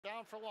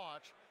countdown for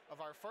launch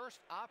of our first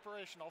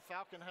operational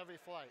Falcon Heavy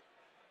flight.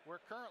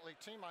 We're currently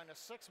T-minus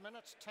 6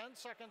 minutes, 10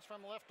 seconds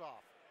from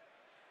liftoff.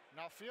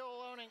 Now fuel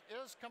loading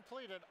is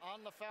completed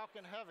on the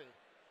Falcon Heavy.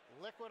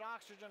 Liquid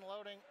oxygen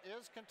loading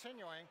is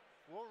continuing.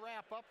 We'll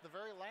wrap up the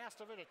very last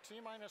of it at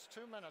T-minus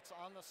 2 minutes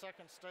on the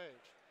second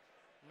stage.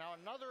 Now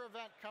another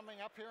event coming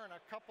up here in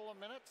a couple of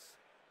minutes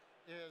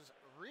is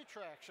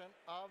retraction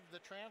of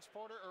the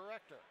transporter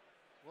erector.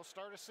 We'll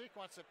start a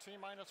sequence at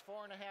T-minus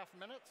 4.5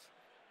 minutes.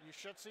 You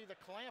should see the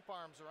clamp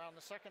arms around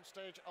the second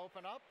stage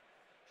open up.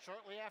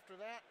 Shortly after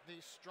that,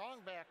 the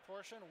strong back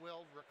portion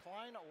will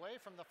recline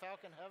away from the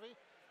Falcon Heavy.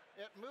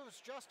 It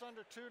moves just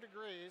under 2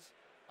 degrees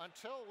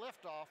until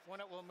liftoff,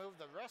 when it will move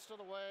the rest of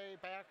the way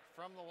back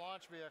from the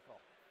launch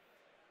vehicle.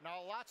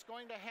 Now a lot's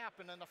going to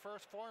happen in the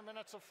first 4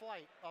 minutes of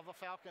flight of a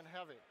Falcon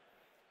Heavy.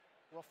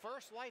 We'll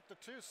first light the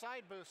 2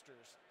 side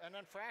boosters, and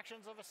then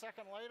fractions of a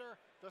second later,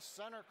 the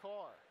center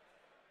core.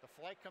 The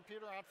flight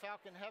computer on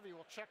Falcon Heavy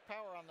will check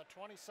power on the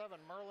 27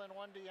 Merlin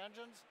 1D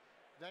engines,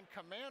 then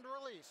command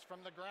release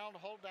from the ground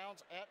hold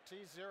downs at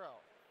T0.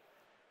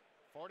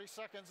 40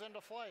 seconds into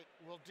flight,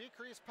 we'll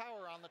decrease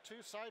power on the 2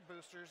 side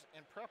boosters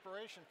in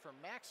preparation for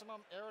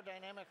maximum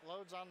aerodynamic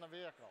loads on the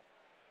vehicle.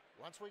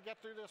 Once we get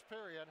through this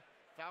period,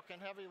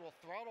 Falcon Heavy will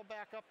throttle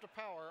back up to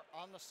power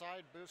on the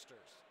side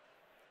boosters.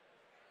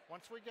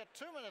 Once we get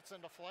 2 minutes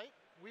into flight,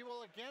 we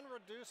will again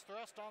reduce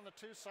thrust on the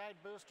 2 side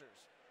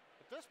boosters.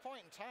 At this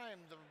point in time,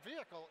 the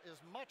vehicle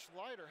is much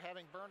lighter,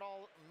 having burned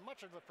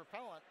much of the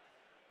propellant,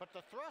 but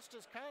the thrust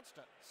is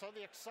constant, so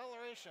the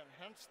acceleration,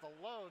 hence the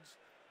loads,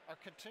 are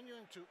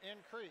continuing to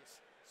increase.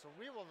 So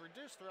we will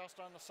reduce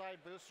thrust on the side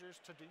boosters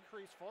to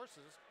decrease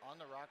forces on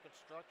the rocket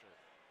structure.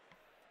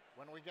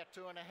 When we get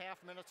 2.5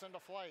 minutes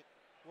into flight,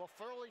 we'll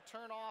fully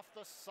turn off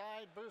the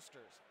side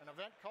boosters, an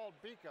event called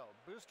BECO,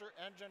 Booster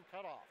Engine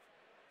Cutoff.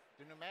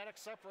 The pneumatic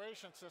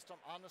separation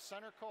system on the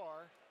center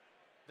core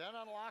then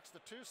unlocks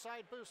the 2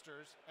 side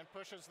boosters and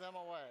pushes them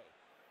away.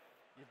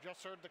 You've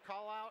just heard the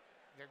call out.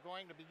 They're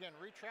going to begin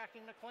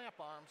retracting the clamp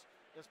arms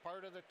as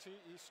part of the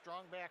TE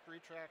strong back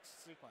retract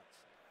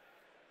sequence.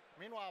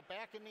 Meanwhile,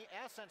 back in the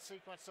ascent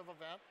sequence of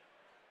event,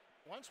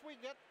 once we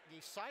get the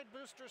side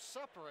boosters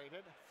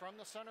separated from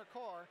the center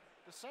core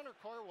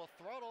will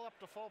throttle up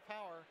to full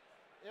power.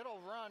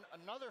 It'll run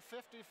another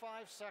 55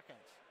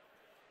 seconds.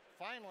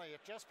 Finally,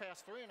 at just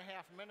past 3.5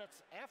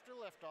 minutes after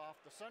liftoff,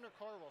 the center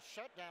core will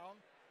shut down,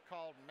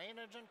 called Main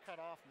Engine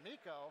Cutoff,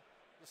 MECO.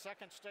 The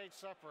second stage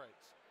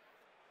separates.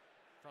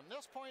 From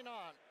this point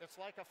on, it's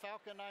like a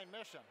Falcon 9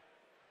 mission,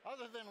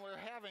 other than we're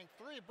having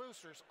 3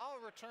 boosters all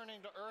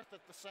returning to Earth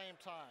at the same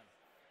time.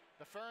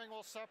 The fairing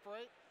will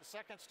separate, the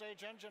second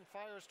stage engine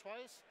fires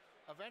twice,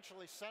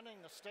 eventually sending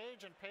the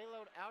stage and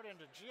payload out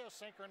into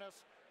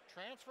geosynchronous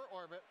transfer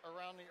orbit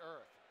around the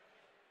Earth.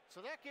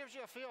 So that gives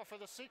you a feel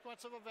for the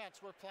sequence of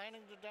events we're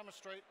planning to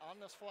demonstrate on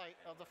this flight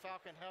of the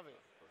Falcon Heavy.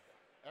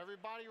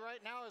 Everybody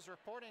right now is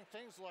reporting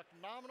things look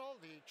nominal.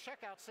 The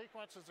checkout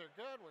sequences are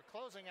good. We're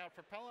closing out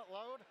propellant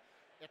load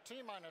at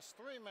T-minus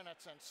 3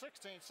 minutes and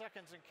 16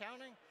 seconds and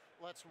counting.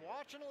 Let's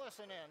watch and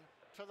listen in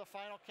to the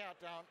final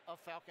countdown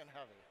of Falcon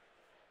Heavy.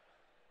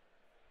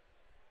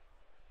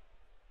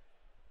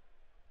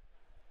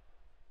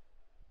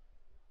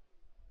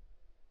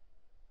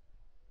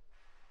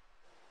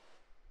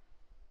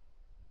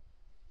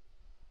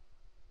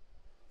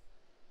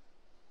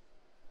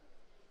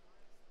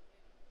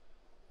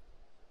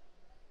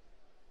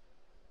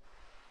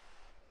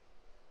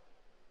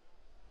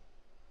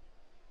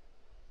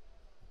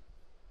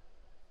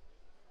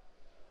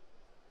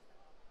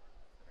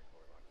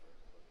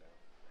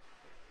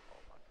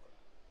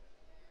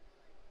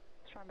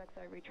 Strong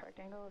backside retract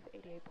angle of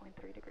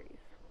 88.3 degrees.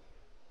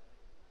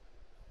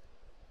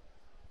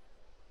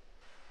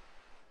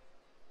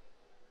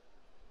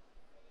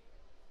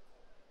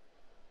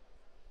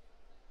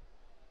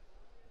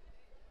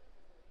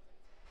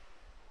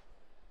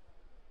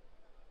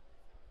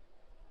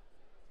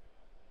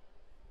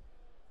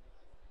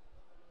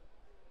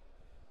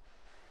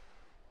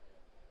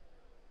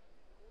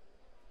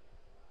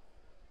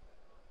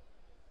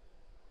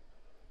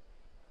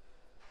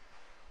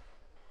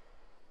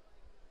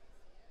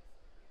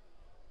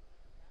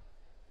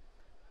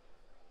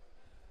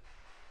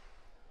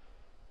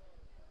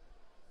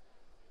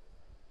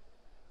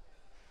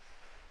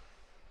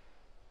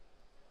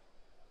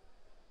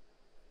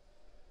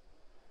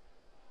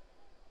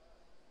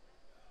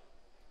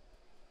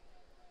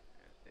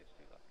 Stage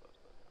 2 left,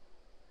 slow down.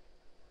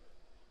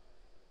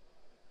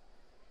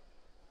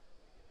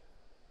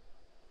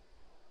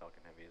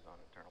 Falcon Heavy is on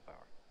internal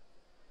power.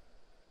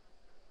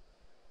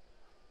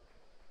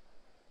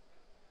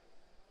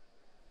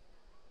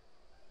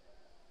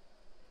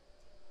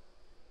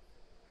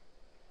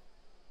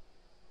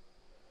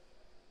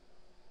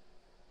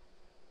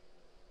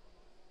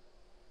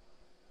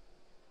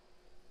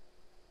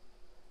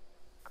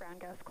 Ground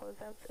gas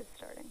closeouts is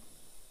starting.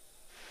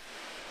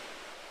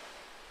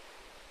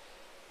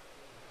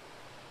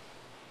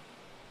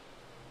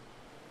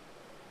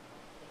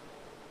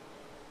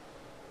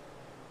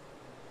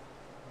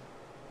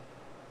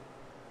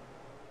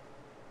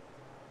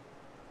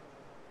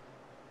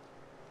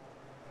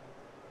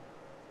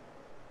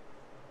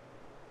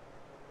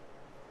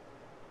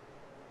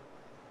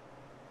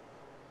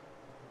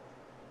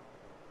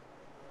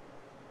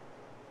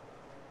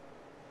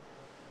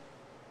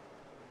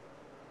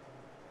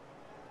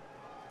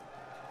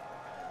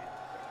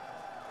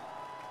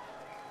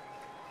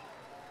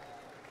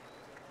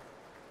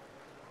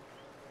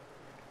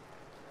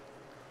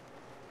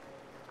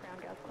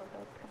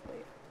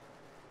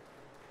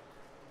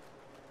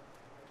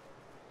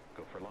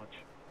 for launch.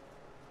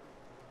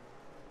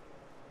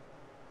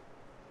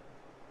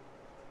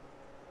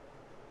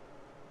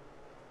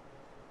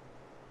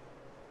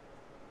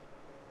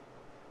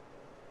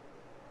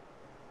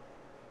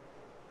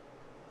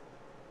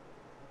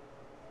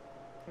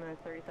 Minus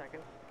 30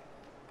 seconds.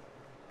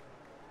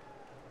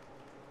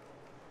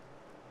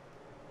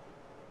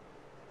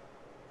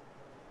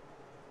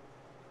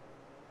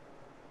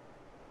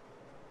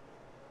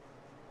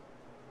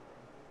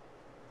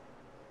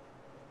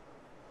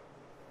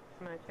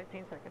 Minus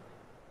 15 seconds.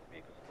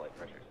 Vehicle's flight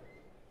pressures.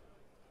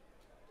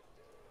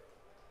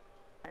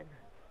 10,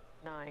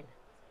 9,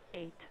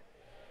 8,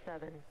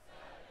 7,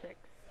 6,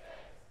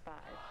 5,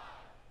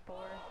 4,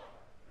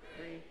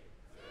 3,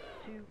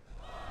 2,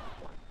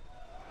 1.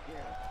 0.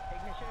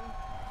 Ignition.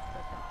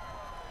 Liftoff.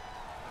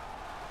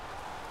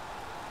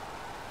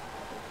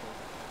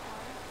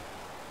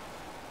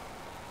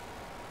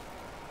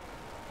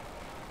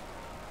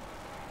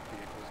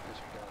 Vehicle's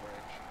pitching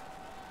downrange.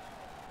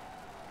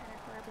 Center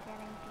core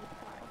beginning deep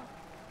throttle.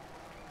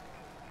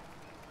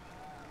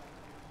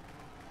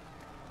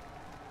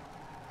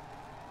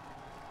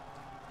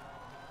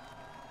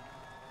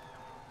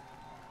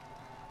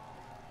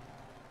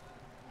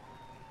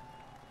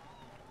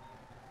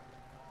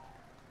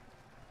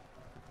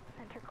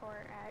 Center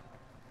core at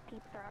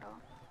deep throttle.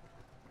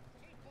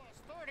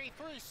 Plus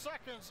 33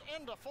 seconds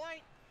into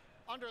flight.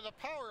 Under the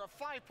power of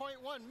 5.1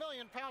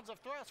 million pounds of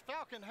thrust,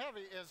 Falcon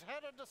Heavy is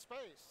headed to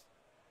space.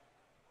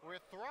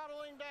 We're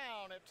throttling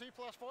down at T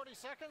plus 40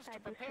 seconds to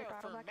prepare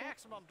for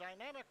maximum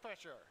dynamic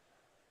pressure.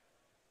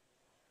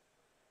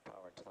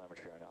 Power and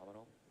telemetry are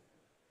nominal.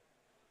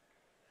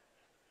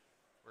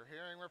 We're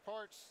hearing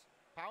reports.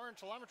 Power and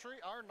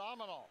telemetry are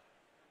nominal.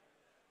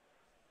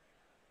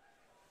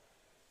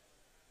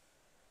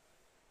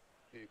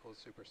 Vehicle is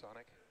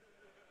supersonic.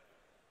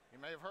 You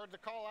may have heard the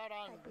call out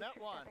on net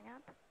one. Stepping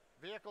up.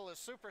 Vehicle is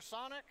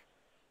supersonic.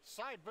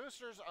 Side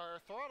boosters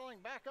are throttling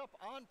back up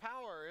on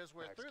power as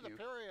we're through the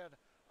period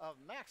of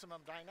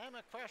maximum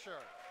dynamic pressure.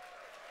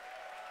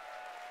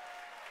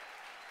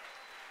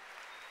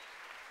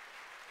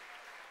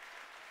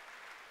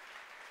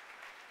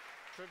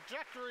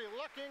 Trajectory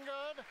looking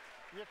good.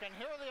 You can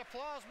hear the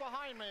applause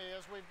behind me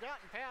as we've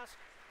gotten past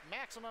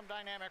maximum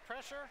dynamic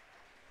pressure.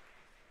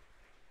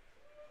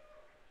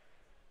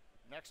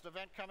 Next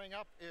event coming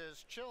up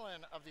is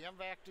chill-in of the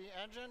MVAC-D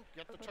engine.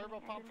 Get the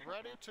turbo pump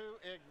ready to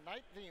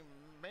ignite the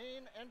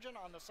main engine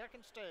on the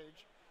second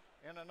stage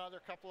in another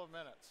couple of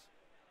minutes.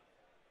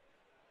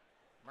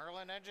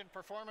 Merlin engine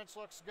performance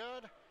looks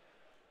good.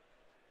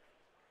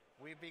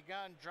 We've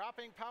begun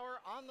dropping power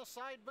on the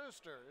side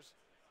boosters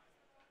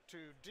to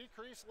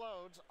decrease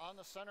loads on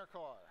the center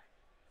core.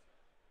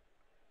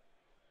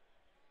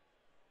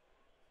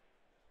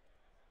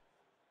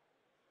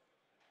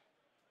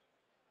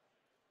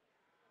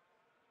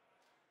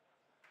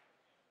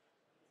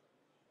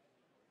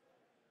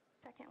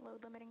 Second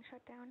load limiting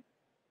shutdown.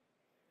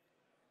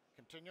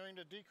 Continuing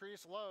to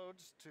decrease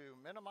loads to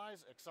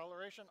minimize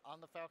acceleration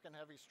on the Falcon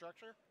Heavy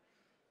structure.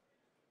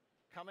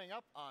 Coming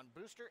up on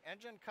booster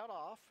engine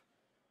cutoff,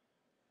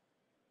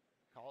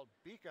 called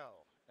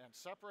BECO, and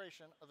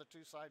separation of the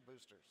two side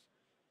boosters.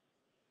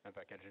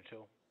 MVAC engine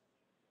chill.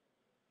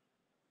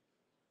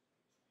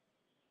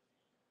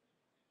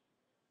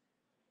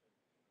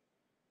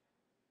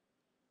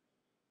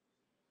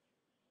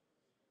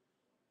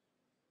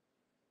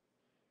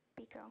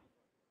 BECO.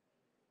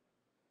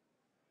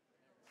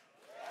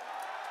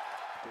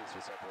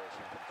 Booster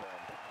separation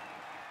confirmed.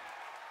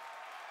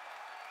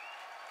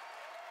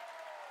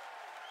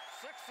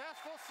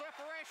 Successful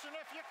separation,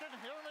 if you can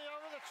hear me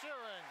over the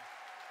cheering.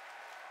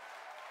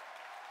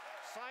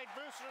 Side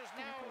boosters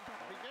now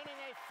beginning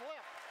a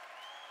flip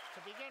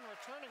to begin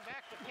returning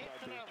back to Cape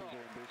Canaveral.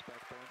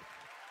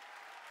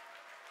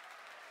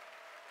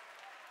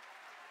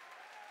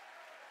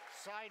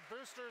 Side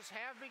boosters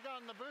have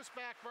begun the boost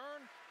back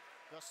burn.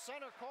 The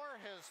center core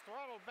has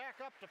throttled back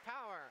up to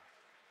power.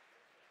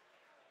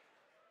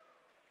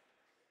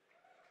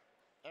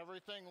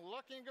 Everything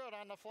looking good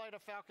on the flight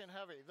of Falcon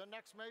Heavy. The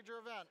next major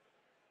event,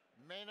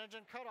 main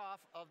engine cutoff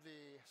of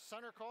the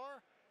center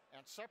core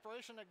and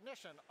separation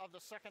ignition of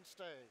the second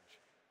stage.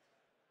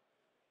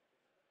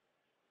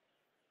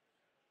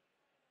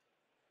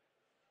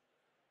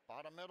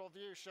 Bottom middle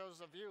view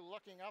shows the view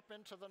looking up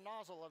into the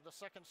nozzle of the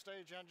second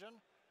stage engine.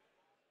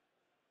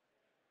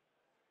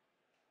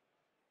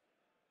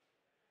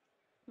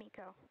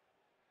 MECO.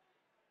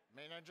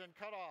 Main engine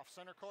cutoff,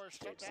 center core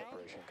shut down.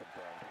 Separation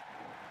confirmed.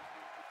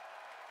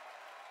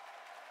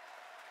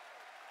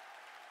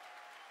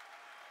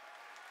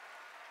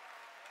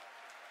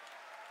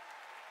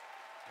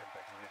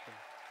 Ignition.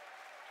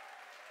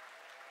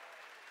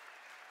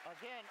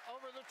 Again,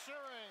 over the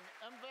cheering,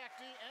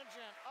 MVAC-D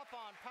engine up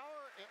on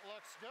power. It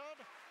looks good.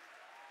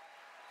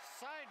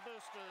 Side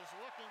boosters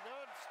looking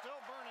good,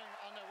 still burning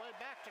on their way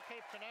back to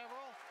Cape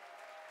Canaveral.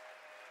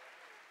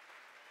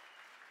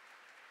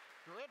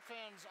 Grid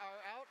fins are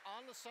out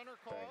on the center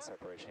core. Fairing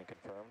separation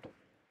confirmed.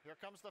 Here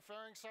comes the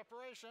fairing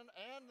separation,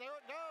 and there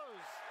it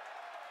goes.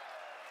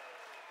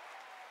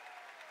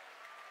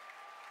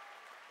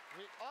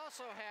 We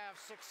also have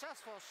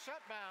successful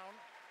shutdown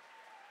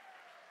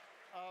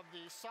of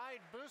the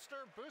side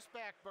booster boost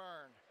back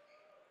burn.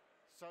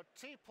 So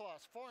T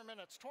plus 4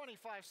 minutes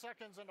 25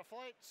 seconds into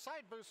flight.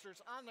 Side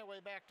boosters on their way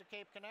back to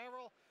Cape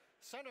Canaveral.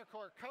 Center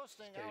core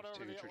coasting out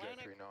over the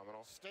Atlantic. Trajectory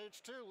nominal.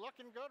 Stage 2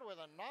 looking good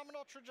with a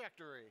nominal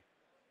trajectory.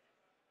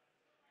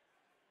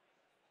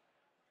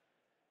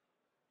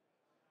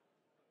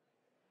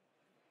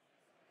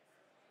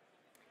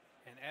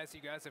 And as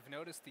you guys have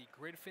noticed, the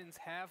grid fins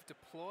have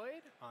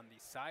deployed on the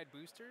side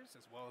boosters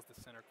as well as the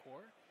center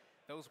core.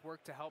 Those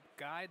work to help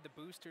guide the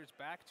boosters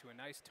back to a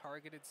nice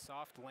targeted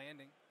soft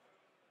landing.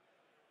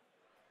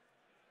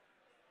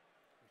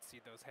 Let's see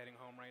those heading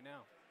home right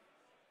now.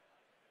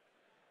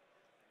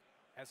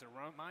 As a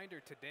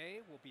reminder,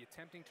 today we'll be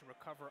attempting to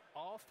recover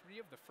all 3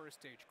 of the first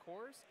stage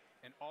cores,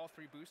 and all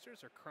 3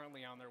 boosters are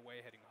currently on their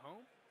way heading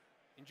home.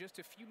 In just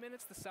a few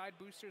minutes, the side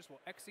boosters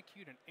will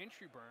execute an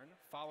entry burn,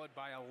 followed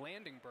by a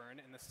landing burn,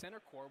 and the center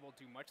core will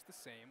do much the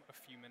same a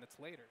few minutes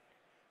later.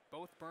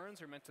 Both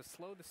burns are meant to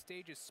slow the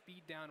stage's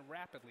speed down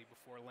rapidly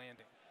before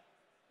landing.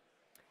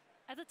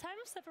 At the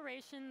time of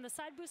separation, the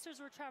side boosters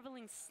were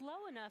traveling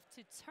slow enough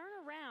to turn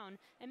around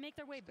and make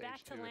their way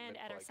back to land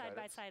at our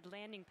side-by-side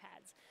landing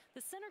pads.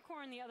 The center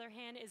core, on the other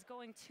hand, is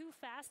going too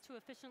fast to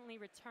efficiently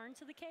return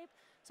to the Cape,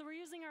 so we're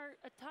using our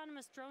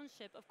autonomous drone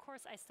ship, Of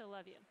Course I Still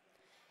Love You.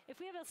 If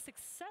we have a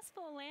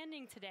successful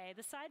landing today,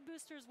 the side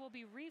boosters will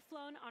be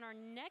reflown on our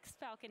next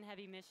Falcon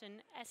Heavy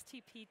mission,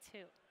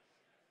 STP-2.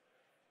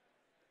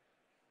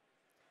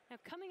 Now,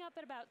 coming up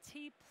at about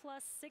T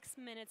plus 6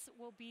 minutes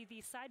will be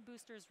the side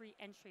boosters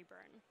re-entry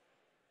burn.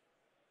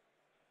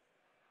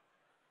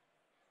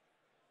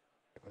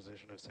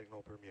 Acquisition of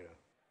signal Bermuda.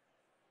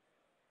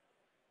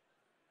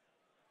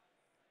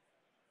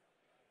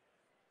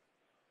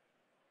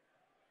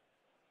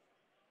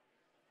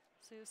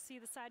 So you'll see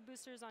the side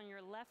boosters on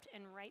your left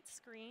and right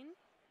screen.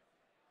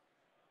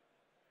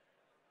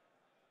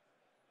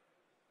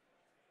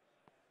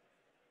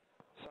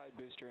 Side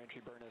booster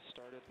entry burn has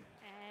started.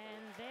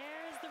 And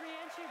there's the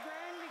re-entry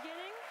burn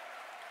beginning.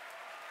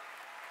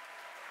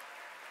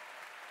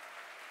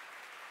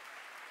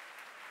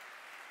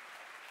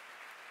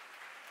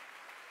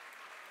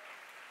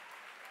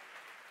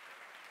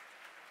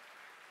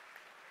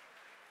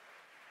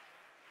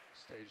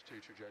 Stage 2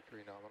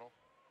 trajectory nominal.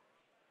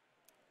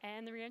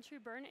 And the re-entry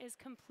burn is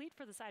complete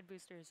for the side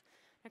boosters.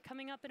 Now,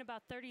 coming up in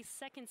about 30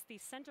 seconds, the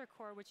center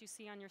core, which you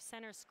see on your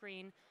center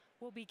screen,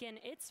 will begin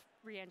its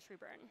re-entry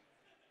burn.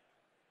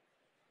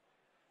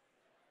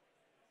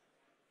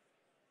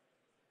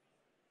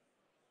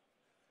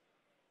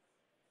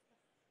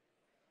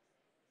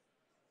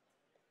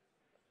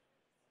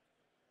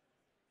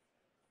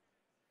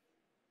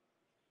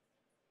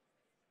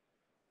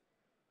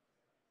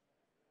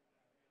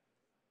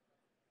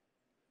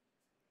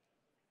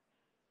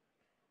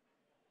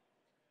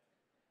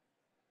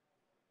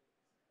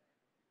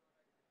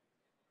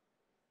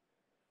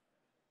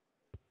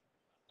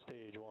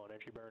 Stage 1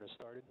 entry burn has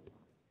started.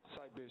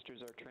 Side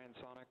boosters are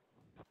transonic.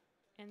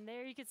 And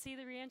there you can see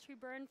the re-entry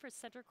burn for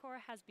center core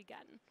has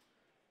begun.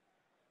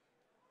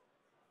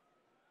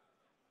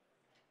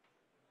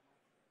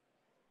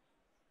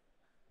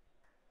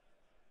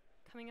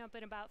 Coming up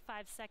in about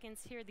 5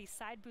 seconds here, the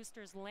side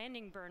boosters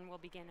landing burn will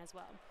begin as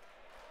well.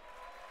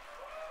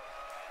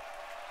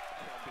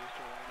 Side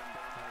booster landing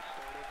burn has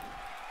started.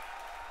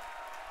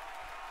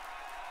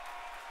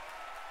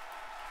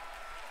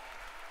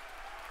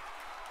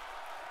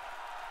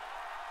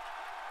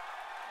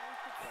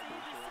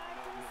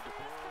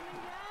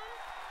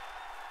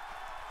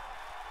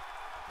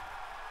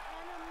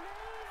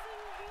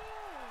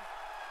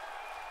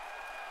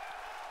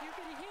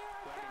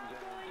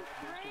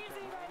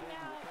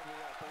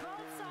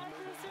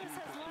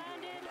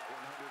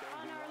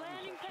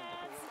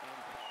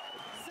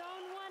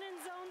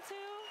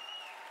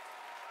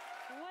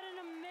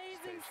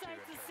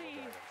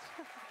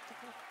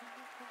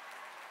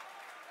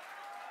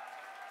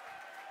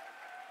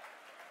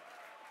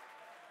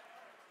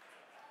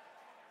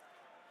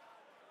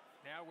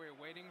 Now we're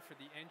waiting for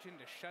the engine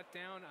to shut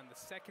down on the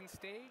second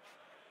stage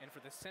and for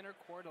the center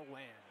core to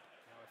land.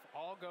 Now, if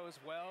all goes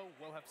well,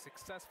 we'll have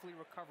successfully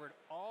recovered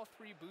all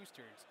 3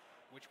 boosters,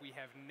 which we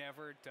have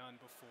never done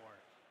before.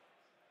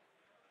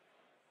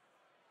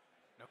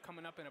 Now,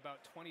 coming up in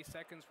about 20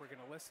 seconds, we're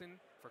going to listen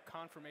for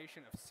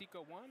confirmation of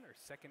SECO 1, or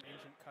second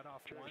engine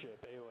cutoff 1.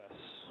 Ship AOS.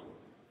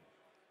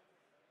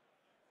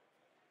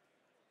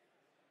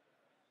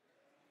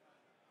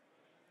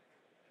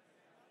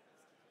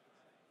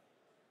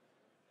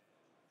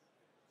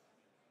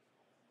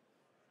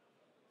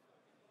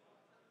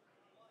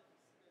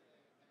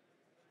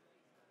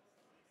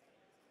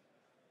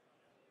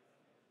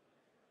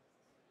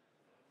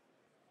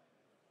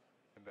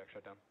 Back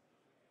shutdown.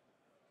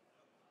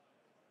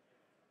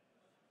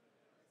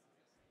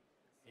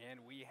 And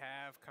we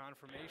have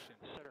confirmation.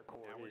 Center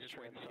core now we're is just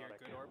waiting to hear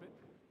transonic. good orbit.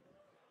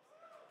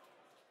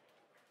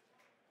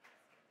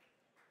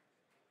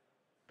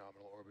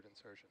 Nominal orbit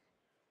insertion.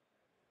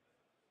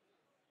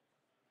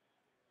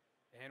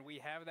 And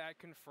we have that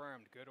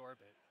confirmed, good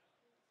orbit.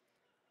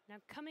 Now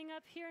coming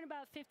up here in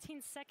about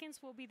 15 seconds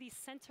will be the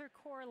center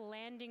core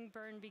landing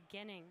burn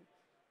beginning.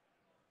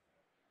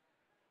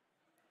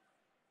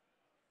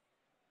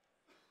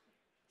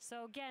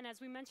 So again, as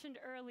we mentioned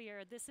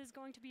earlier, this is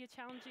going to be a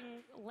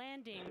challenging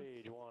landing.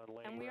 Stage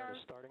 1, And we are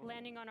starting.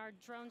 landing on our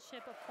drone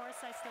ship, Of Course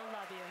I Still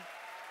Love You.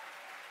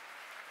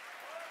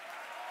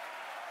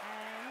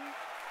 And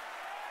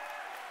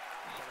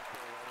Center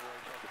core landing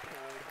legs are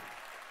deployed.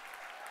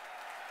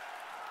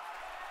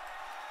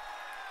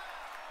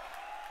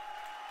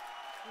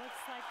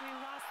 looks like we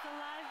lost the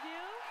live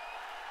view.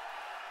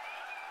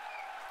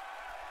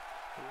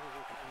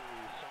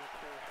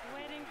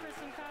 Waiting for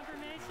some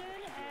confirmation,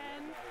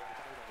 and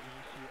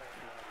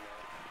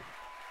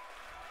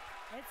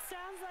it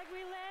sounds like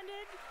we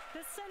landed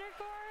the center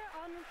core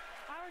on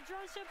our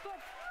drone ship.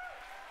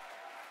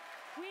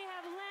 We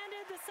have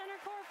landed the center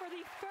core for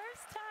the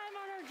first time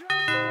on our drone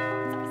ship.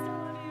 Of Course I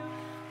Still Love You.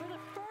 For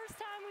the first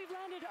time, we've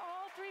landed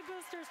all 3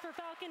 boosters for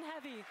Falcon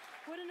Heavy.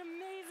 What an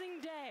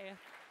amazing day.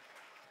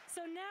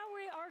 So now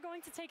we are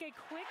going to take a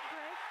quick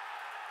break.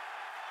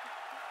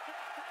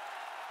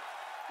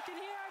 You can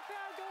hear our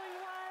crowd going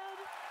wild.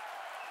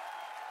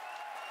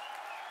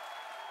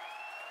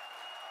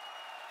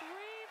 3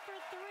 for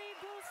 3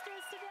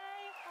 boosters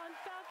today on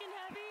Falcon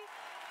Heavy.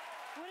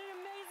 What an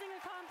amazing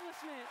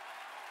accomplishment.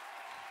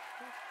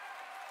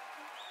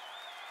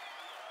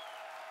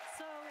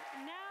 So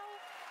now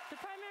the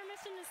primary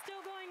mission is still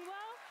going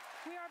well.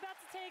 We are about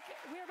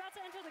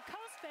to enter the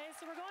coast phase,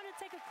 so we're going to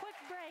take a quick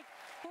break.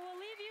 But we'll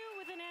leave you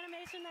with an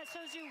animation that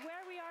shows you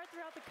where we are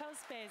throughout the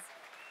coast phase.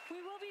 We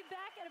will be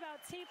back at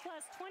about T+26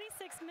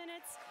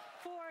 minutes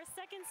for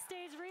second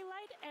stage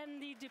relight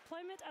and the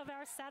deployment of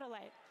our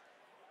satellite.